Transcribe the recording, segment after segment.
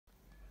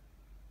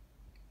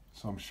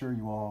So I'm sure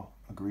you all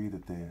agree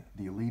that the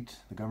elite,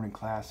 the governing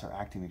class, are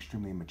acting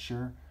extremely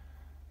immature.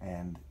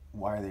 And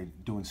why are they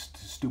doing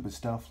stupid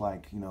stuff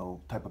like, you know,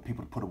 type of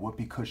people to put a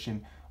whoopee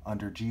cushion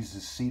under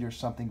Jesus' seat or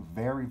something?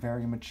 Very,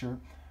 very immature.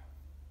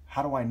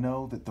 How do I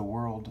know that the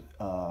world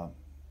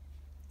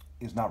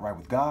is not right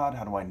with God?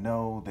 How do I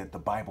know that the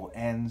Bible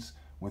ends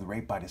with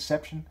rape by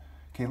deception?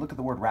 Okay, look at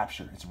the word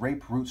rapture. It's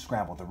rape, root,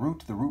 scramble. The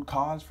root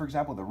cause, for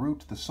example, the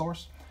root, the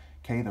source.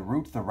 Okay, the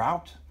root, the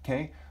route.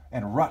 Okay,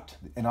 and rut,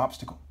 an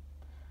obstacle.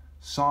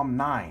 Psalm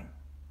 9.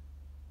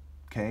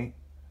 Okay,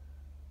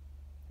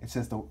 it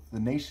says the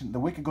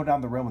wicked go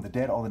down the realm of the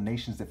dead, all the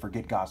nations that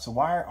forget God. So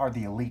why are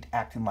the elite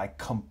acting like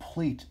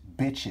complete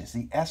bitches?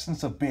 The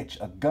essence of bitch,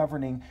 a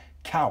governing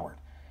coward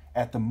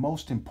at the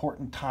most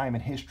important time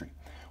in history.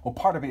 Well,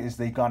 part of it is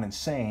they've gone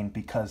insane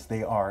because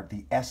they are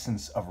the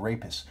essence of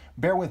rapists.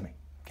 Bear with me,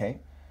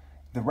 okay?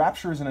 The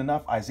rapture isn't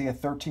enough. Isaiah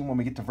 13, when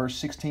we get to verse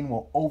 16,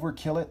 will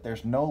overkill it.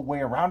 There's no way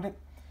around it.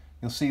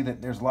 You'll see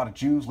that there's a lot of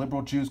Jews,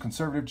 liberal Jews,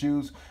 conservative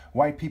Jews,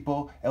 white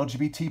people,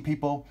 LGBT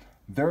people.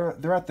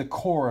 They're at the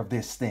core of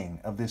this thing,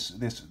 of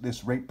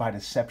this rape by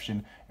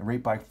deception and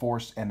rape by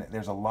force, and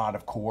there's a lot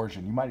of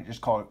coercion. You might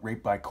just call it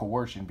rape by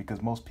coercion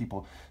because most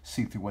people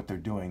see through what they're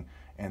doing,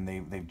 and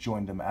they've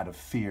joined them out of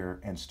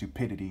fear and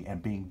stupidity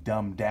and being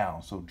dumbed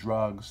down. So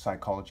drugs,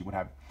 psychology, what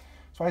have you.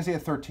 So Isaiah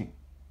 13,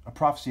 a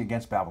prophecy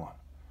against Babylon.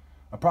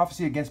 A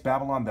prophecy against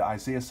Babylon that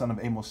Isaiah son of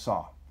Amos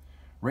saw.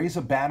 Raise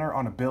a banner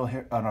on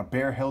a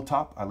bare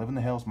hilltop. I live in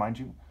the hills, mind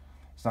you.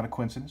 It's not a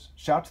coincidence.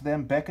 Shout to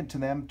them, beckon to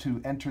them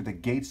to enter the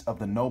gates of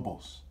the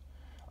nobles.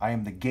 I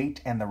am the gate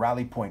and the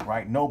rally point,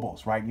 right?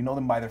 Nobles, right? You know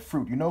them by their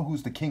fruit. You know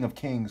who's the King of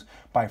Kings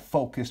by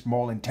focused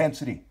moral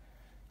intensity.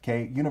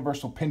 Okay,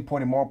 universal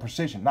pinpoint and moral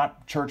precision,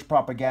 not church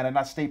propaganda,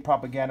 not state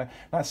propaganda,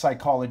 not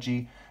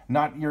psychology,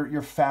 not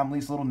your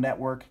family's little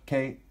network,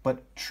 okay,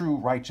 but true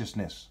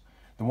righteousness.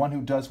 The one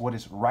who does what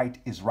is right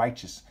is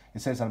righteous.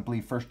 It says, I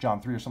believe, 1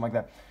 John 3 or something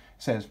like that.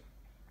 It says,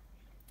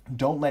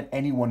 don't let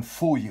anyone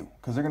fool you,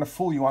 because they're going to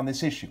fool you on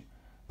this issue.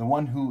 The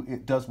one who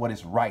does what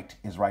is right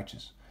is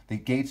righteous. The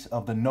gates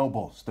of the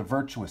nobles, the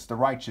virtuous, the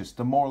righteous,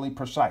 the morally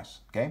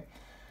precise, okay?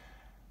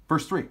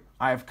 Verse 3,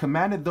 I have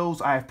commanded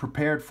those I have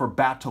prepared for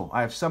battle.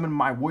 I have summoned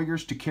my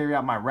warriors to carry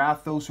out my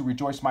wrath, those who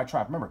rejoice my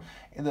triumph. Remember,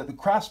 the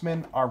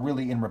craftsmen are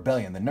really in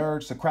rebellion. The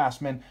nerds, the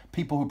craftsmen,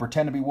 people who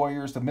pretend to be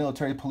warriors, the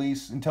military,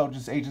 police,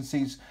 intelligence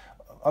agencies,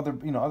 other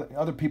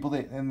people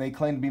and they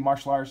claim to be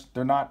martial artists.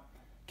 They're not,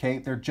 okay?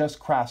 They're just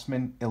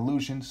craftsmen,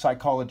 illusion,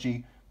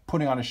 psychology,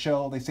 putting on a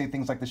show. They say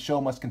things like the show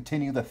must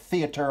continue, the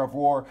theater of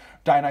war,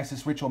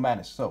 Dionysus ritual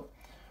madness. So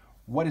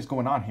what is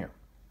going on here,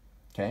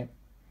 okay?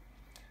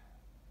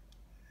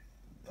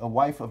 A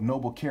wife of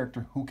noble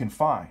character who can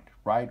find,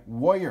 right,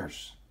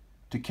 warriors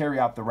to carry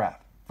out the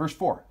wrath. Verse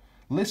 4,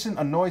 listen,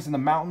 a noise in the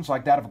mountains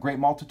like that of a great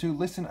multitude.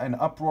 Listen, an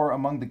uproar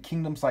among the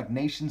kingdoms like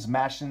nations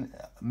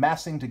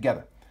massing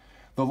together.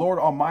 The Lord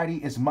Almighty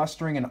is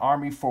mustering an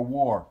army for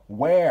war.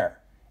 Where?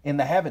 In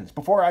the heavens.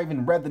 Before I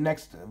even read the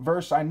next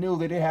verse, I knew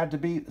that it had to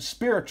be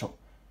spiritual.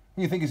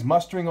 You think he's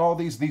mustering all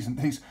the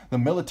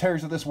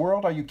militaries of this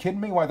world? Are you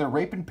kidding me? Why they're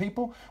raping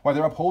people? Why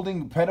they're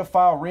upholding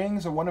pedophile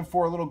rings? Or 1 in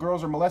 4 little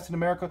girls are molested in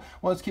America?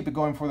 Well, let's keep it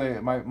going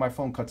before my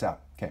phone cuts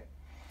out. Okay.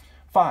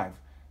 5.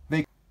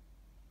 Okay,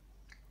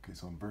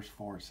 so in verse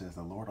 4 it says,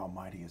 the Lord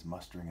Almighty is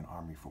mustering an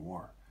army for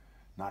war.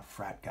 Not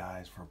frat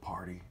guys for a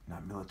party,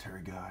 not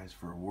military guys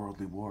for a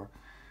worldly war,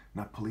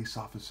 not police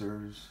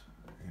officers,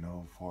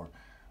 for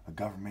a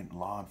government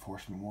law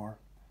enforcement war,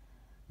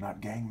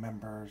 not gang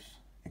members,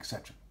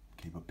 etc.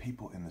 Okay, but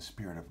people in the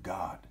spirit of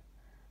God,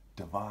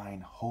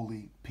 divine,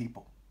 holy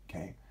people,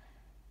 okay?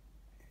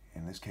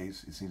 In this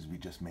case, it seems to be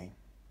just me.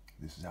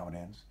 This is how it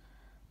ends.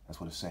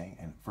 That's what it's saying.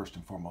 And first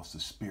and foremost, the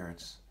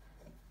spirits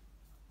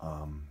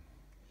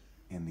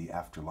in the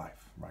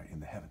afterlife, right,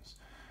 in the heavens.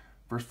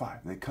 Verse 5,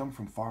 they come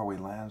from faraway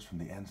lands, from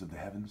the ends of the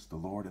heavens, the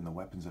Lord and the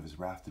weapons of his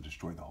wrath to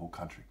destroy the whole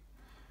country.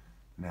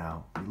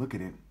 Now, you look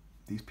at it,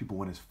 these people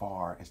went as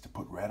far as to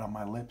put red on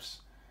my lips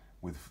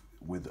with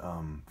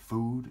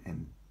food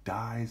and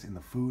dyes in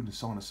the food and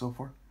so on and so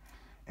forth,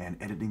 and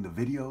editing the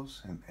videos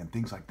and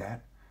things like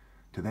that.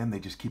 To them, they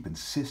just keep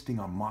insisting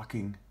on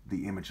mocking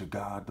the image of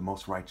God, the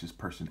most righteous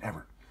person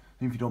ever.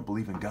 And if you don't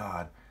believe in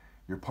God,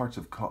 you're parts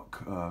of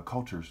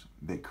cultures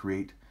that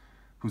create,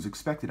 whose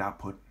expected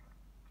output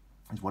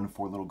is 1 in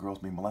 4 little girls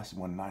being molested,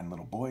 1 in 9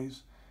 little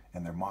boys,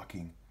 and they're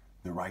mocking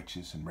the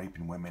righteous and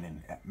raping women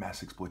and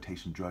mass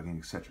exploitation, drugging,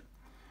 etc.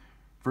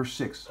 Verse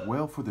 6,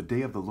 well, for the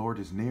day of the Lord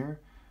is near.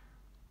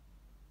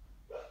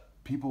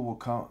 People will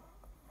come,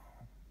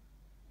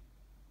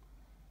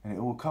 and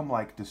it will come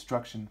like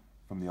destruction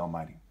from the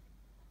Almighty.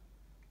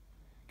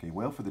 Okay,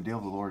 well, for the day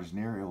of the Lord is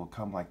near, it will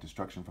come like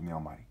destruction from the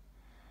Almighty.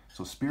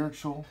 So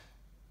spiritual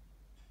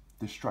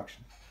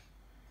destruction.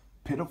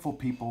 Pitiful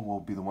people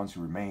will be the ones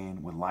who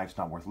remain with lives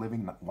not worth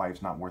living,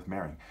 wives not worth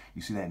marrying.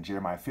 You see that in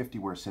Jeremiah 50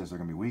 where it says they're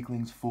going to be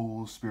weaklings,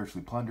 fools,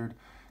 spiritually plundered.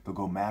 They'll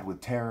go mad with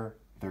terror.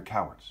 They're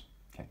cowards.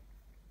 Okay.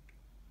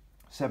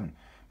 7,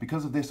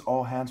 because of this,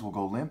 all hands will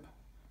go limp.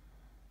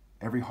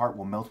 Every heart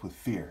will melt with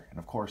fear. And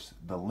of course,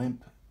 the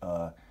limp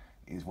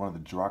is one of the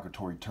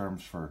derogatory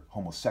terms for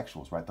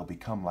homosexuals, right? They'll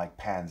become like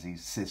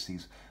pansies,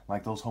 sissies,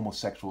 like those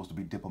homosexuals, to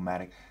be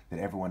diplomatic, that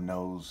everyone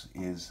knows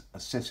is a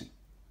sissy.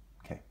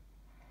 Okay.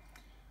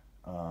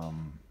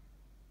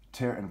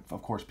 And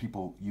of course,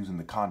 people using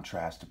the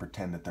contrast to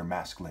pretend that they're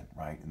masculine,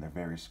 right? In their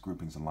various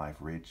groupings in life,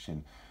 rich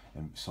and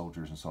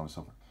soldiers and so on and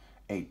so forth.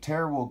 8,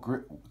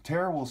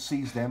 terror will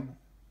seize them.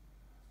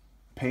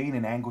 Pain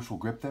and anguish will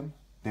grip them.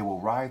 They will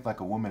writhe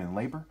like a woman in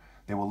labor.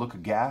 They will look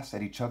aghast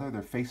at each other,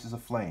 their faces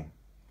aflame.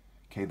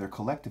 Okay, their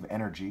collective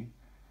energy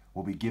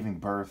will be giving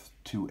birth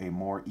to a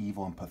more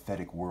evil and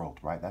pathetic world,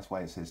 right? That's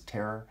why it says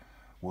terror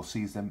will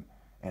seize them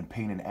and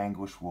pain and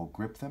anguish will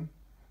grip them.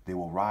 They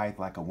will writhe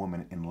like a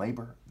woman in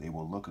labor. They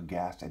will look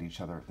aghast at each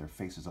other, their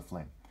faces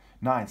aflame.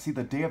 9, see,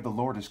 the day of the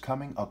Lord is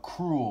coming, a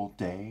cruel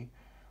day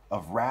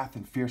of wrath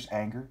and fierce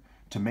anger,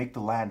 to make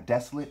the land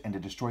desolate and to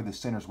destroy the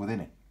sinners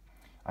within it.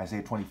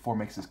 Isaiah 24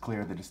 makes this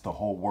clear that it's the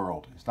whole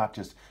world. It's not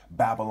just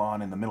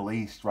Babylon in the Middle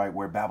East, right,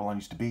 where Babylon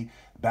used to be.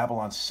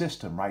 Babylon's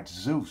system, right,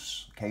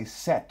 Zeus, okay,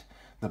 Set,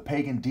 the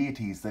pagan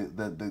deities,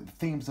 the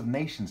themes of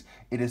nations.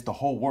 It is the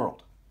whole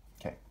world,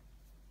 okay.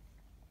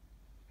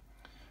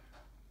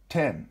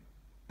 10,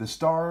 the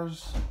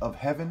stars of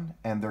heaven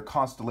and their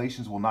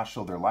constellations will not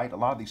show their light. A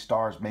lot of these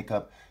stars make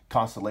up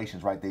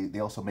constellations, right? They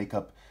also make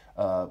up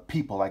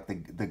people like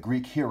the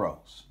Greek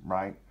heroes,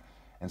 right?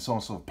 And so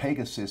on, so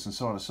Pegasus and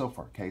so on and so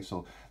forth. Okay,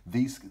 so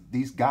these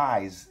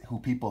guys who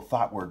people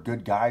thought were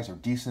good guys or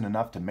decent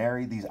enough to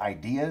marry, these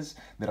ideas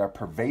that are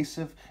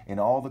pervasive in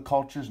all the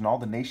cultures and all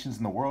the nations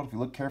in the world, if you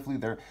look carefully,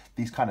 they're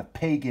these kind of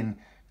pagan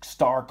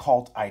star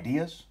cult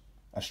ideas,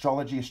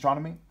 astrology,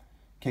 astronomy,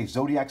 okay,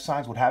 zodiac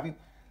signs, what have you.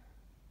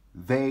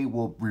 They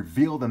will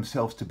reveal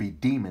themselves to be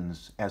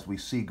demons, as we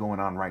see going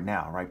on right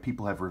now, right?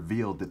 People have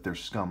revealed that they're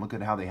scum. Look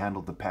at how they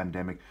handled the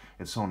pandemic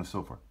and so on and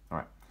so forth. All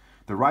right.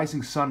 The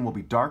rising sun will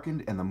be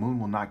darkened and the moon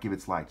will not give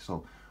its light.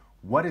 So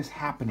what is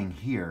happening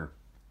here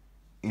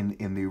in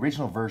the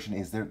original version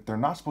is they're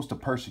not supposed to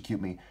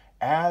persecute me.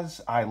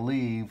 As I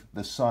leave,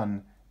 the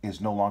sun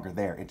is no longer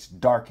there. It's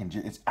darkened.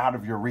 It's out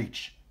of your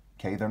reach.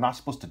 Okay. They're not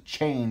supposed to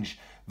change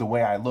the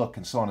way I look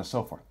and so on and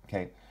so forth.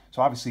 Okay.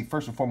 So obviously,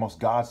 first and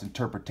foremost, God's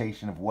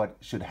interpretation of what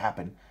should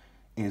happen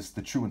is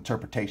the true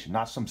interpretation,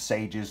 not some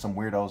sages, some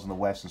weirdos in the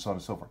West and so on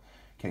and so forth.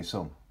 Okay,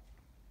 so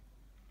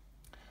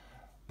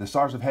the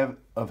stars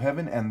of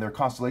heaven and their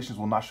constellations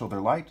will not show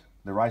their light.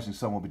 The rising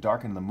sun will be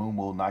darkened and the moon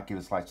will not give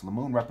its light. So the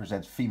moon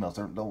represents females.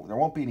 There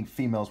won't be any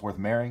females worth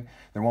marrying.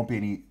 There won't be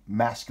any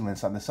masculine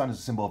sun. The sun is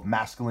a symbol of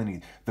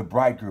masculinity. The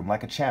bridegroom,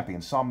 like a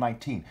champion. Psalm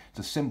 19, it's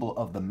a symbol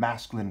of the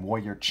masculine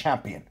warrior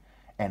champion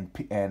and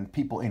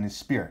people in his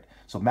spirit.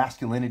 So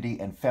masculinity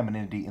and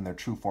femininity in their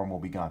true form will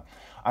be gone.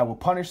 I will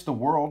punish the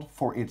world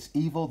for its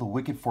evil, the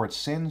wicked for its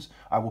sins.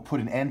 I will put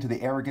an end to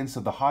the arrogance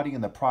of the haughty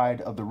and the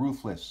pride of the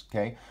ruthless.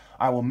 Okay.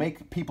 I will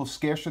make people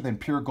scarcer than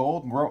pure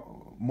gold,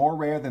 more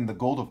rare than the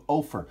gold of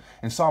Ophir.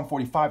 In Psalm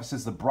 45, it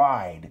says the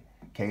bride,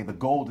 okay, the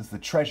gold is the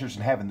treasures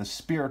in heaven, the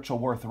spiritual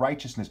worth,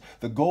 righteousness,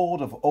 the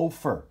gold of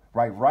Ophir,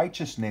 right?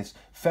 Righteousness,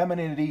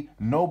 femininity,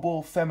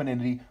 noble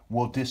femininity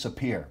will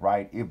disappear,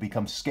 right? It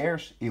becomes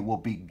scarce, it will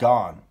be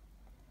gone,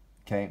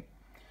 okay?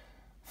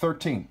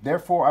 13,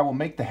 therefore I will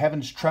make the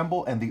heavens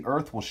tremble and the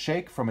earth will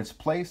shake from its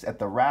place at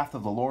the wrath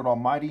of the Lord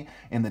Almighty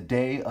in the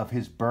day of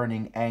his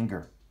burning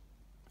anger.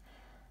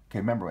 Okay,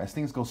 remember, as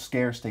things go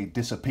scarce, they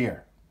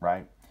disappear,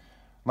 right?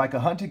 Like a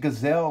hunted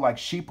gazelle, like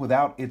sheep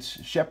without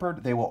its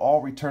shepherd, they will all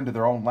return to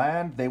their own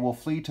land. They will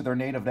flee to their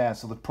native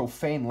lands. So the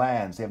profane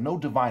lands, they have no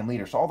divine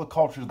leader. So all the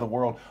cultures of the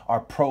world are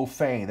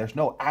profane. There's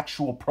no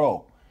actual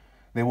pro.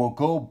 They will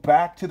go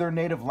back to their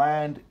native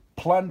land,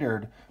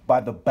 plundered by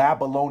the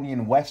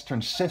Babylonian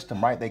Western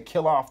system, right? They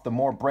kill off the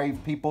more brave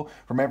people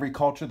from every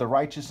culture, the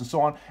righteous and so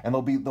on, and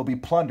they'll be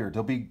plundered.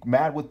 They'll be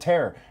mad with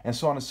terror and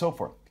so on and so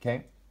forth,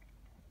 okay?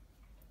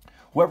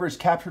 Whoever is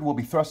captured will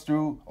be thrust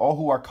through. All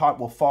who are caught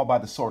will fall by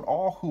the sword.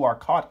 All who are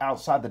caught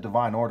outside the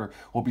divine order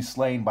will be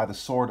slain by the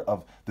sword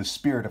of the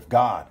Spirit of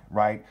God,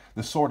 right?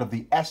 The sword of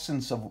the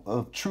essence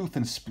of truth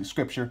in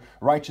Scripture,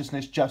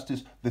 righteousness,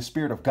 justice, the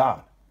Spirit of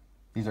God.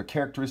 These are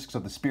characteristics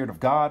of the Spirit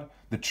of God.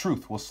 The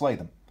truth will slay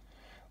them.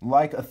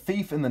 Like a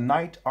thief in the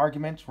night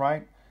argument,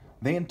 right?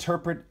 They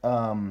interpret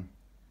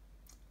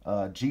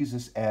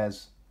Jesus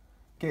as,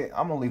 okay,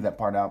 I'm going to leave that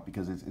part out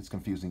because it's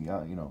confusing,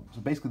 you know.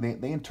 So basically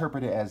they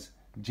interpret it as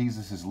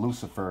Jesus is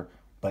Lucifer,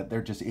 but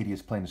they're just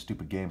idiots playing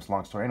stupid games.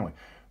 Long story. Anyway,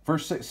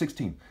 verse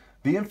 16.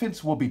 The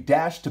infants will be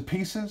dashed to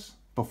pieces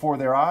before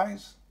their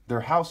eyes. Their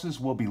houses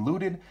will be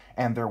looted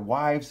and their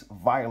wives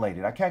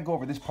violated. I can't go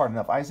over this part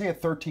enough. Isaiah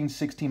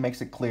 13:16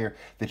 makes it clear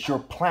that your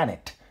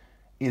planet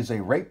is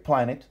a rape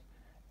planet,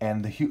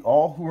 and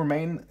all who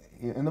remain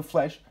in the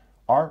flesh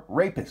are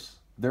rapists.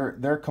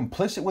 They're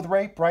complicit with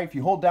rape, right? If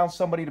you hold down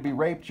somebody to be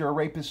raped, you're a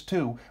rapist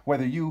too,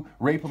 whether you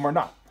rape them or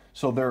not.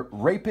 So they're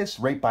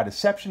rapists, rape by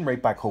deception,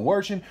 rape by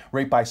coercion,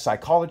 rape by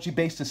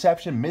psychology-based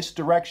deception,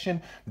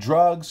 misdirection,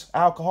 drugs,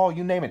 alcohol,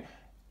 you name it.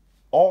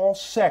 All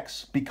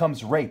sex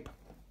becomes rape.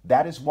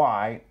 That is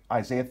why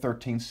Isaiah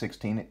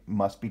 13:16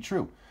 must be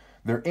true.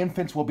 Their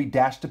infants will be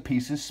dashed to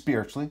pieces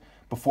spiritually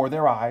before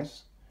their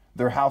eyes.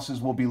 Their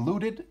houses will be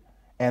looted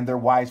and their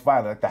wives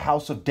violated, like the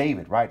house of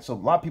David, right? So a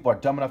lot of people are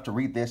dumb enough to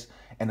read this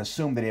and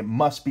assume that it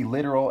must be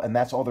literal and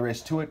that's all there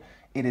is to it.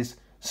 It is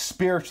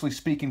spiritually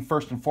speaking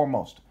first and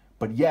foremost.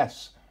 But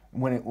yes,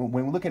 when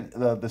we look at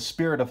the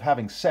spirit of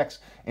having sex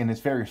in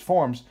its various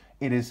forms,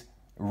 it is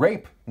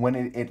rape when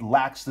it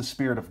lacks the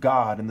spirit of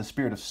God and the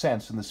spirit of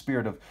sense and the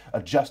spirit of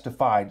a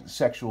justified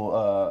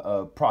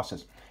sexual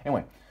process.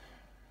 Anyway,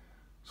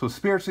 so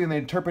spiritually, and they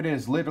interpret it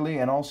as literally,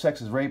 and all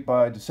sex is rape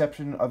by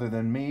deception other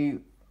than me,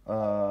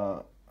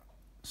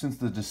 since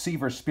the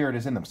deceiver spirit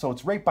is in them. So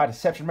it's rape by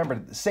deception.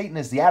 Remember, Satan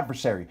is the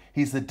adversary.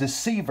 He's the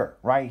deceiver,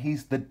 right?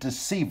 He's the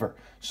deceiver.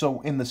 So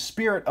in the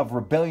spirit of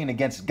rebellion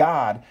against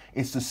God,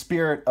 it's the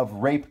spirit of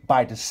rape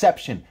by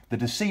deception. The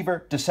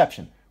deceiver,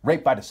 deception.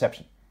 Rape by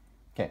deception.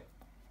 Okay.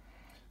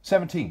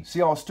 17.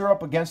 See, I'll stir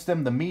up against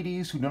them the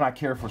Medes who do not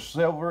care for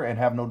silver and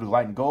have no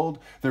delight in gold.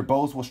 Their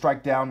bows will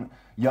strike down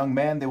young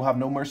men. They will have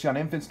no mercy on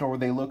infants, nor will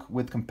they look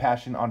with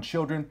compassion on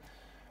children.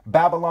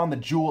 Babylon, the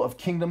jewel of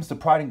kingdoms, the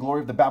pride and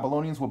glory of the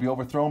Babylonians, will be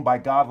overthrown by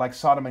God like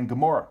Sodom and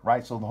Gomorrah,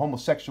 right? So the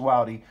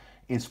homosexuality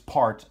is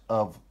part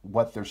of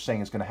what they're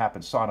saying is going to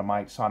happen.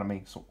 Sodomy,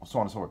 so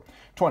on and so forth.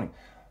 20.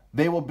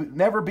 They will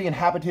never be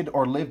inhabited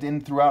or lived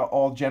in throughout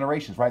all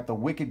generations, right? The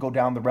wicked go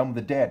down the realm of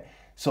the dead.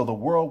 So the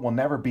world will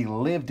never be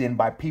lived in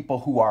by people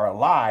who are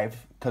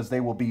alive because they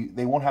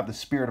won't have the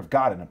spirit of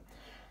God in them.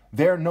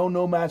 There no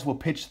nomads will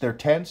pitch their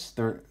tents.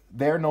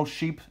 There no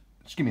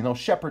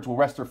shepherds will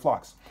rest their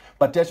flocks.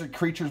 But desert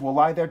creatures will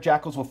lie there,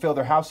 jackals will fill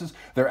their houses,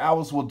 their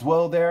owls will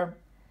dwell there,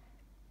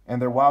 and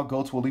their wild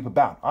goats will leap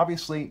about.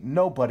 Obviously,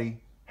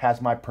 nobody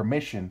has my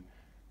permission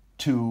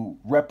to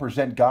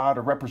represent God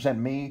or represent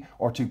me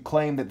or to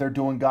claim that they're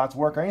doing God's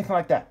work or anything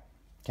like that.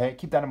 Okay,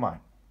 keep that in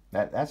mind.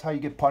 That's how you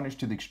get punished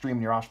to the extreme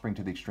and your offspring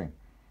to the extreme.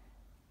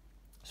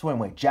 So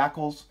anyway,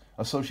 jackals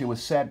associated with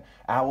Set,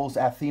 owls,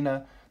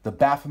 Athena, the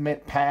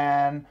Baphomet,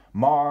 Pan,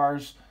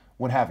 Mars,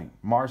 what have you.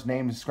 Mars'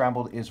 name is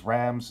scrambled is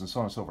Rams, and so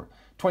on and so forth.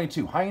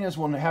 22. Hyenas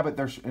will inhabit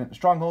their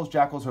strongholds.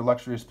 Jackals are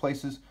luxurious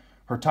places.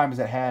 Her time is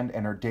at hand,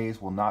 and her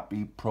days will not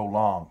be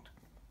prolonged.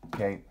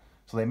 Okay?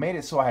 So they made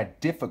it so I had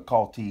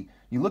difficulty.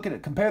 You look at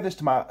it, compare this to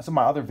some of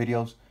my other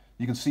videos.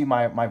 You can see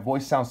my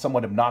voice sounds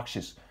somewhat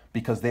obnoxious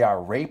because they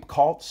are rape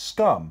cult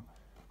scum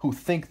who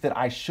think that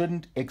I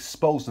shouldn't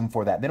expose them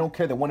for that. They don't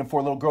care that 1 in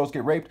 4 little girls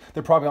get raped.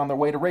 They're probably on their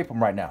way to rape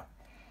them right now.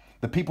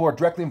 The people who are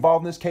directly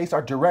involved in this case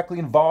are directly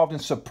involved in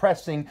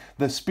suppressing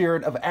the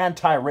spirit of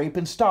anti-rape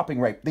and stopping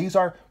rape. These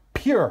are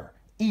pure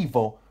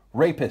evil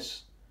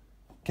rapists.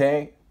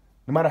 Okay?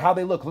 No matter how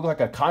they look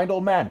like a kind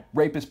old man,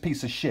 rapist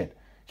piece of shit.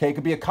 Okay? It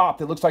could be a cop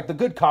that looks like the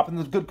good cop and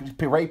the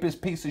good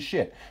rapist piece of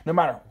shit. No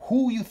matter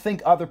who you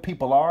think other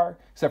people are,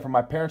 except for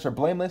my parents are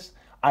blameless,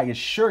 I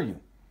assure you,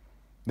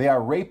 they are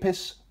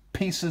rapists,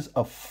 pieces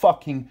of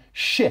fucking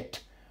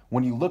shit.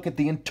 When you look at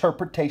the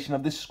interpretation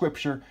of this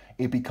scripture,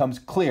 it becomes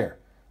clear.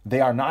 They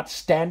are not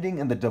standing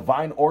in the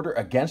divine order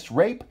against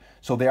rape,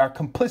 so they are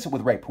complicit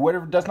with rape.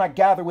 Whoever does not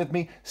gather with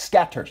me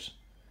scatters.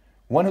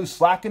 One who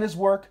slack in his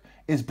work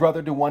is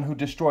brother to one who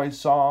destroys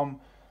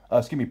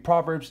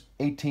Proverbs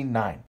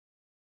 18:9.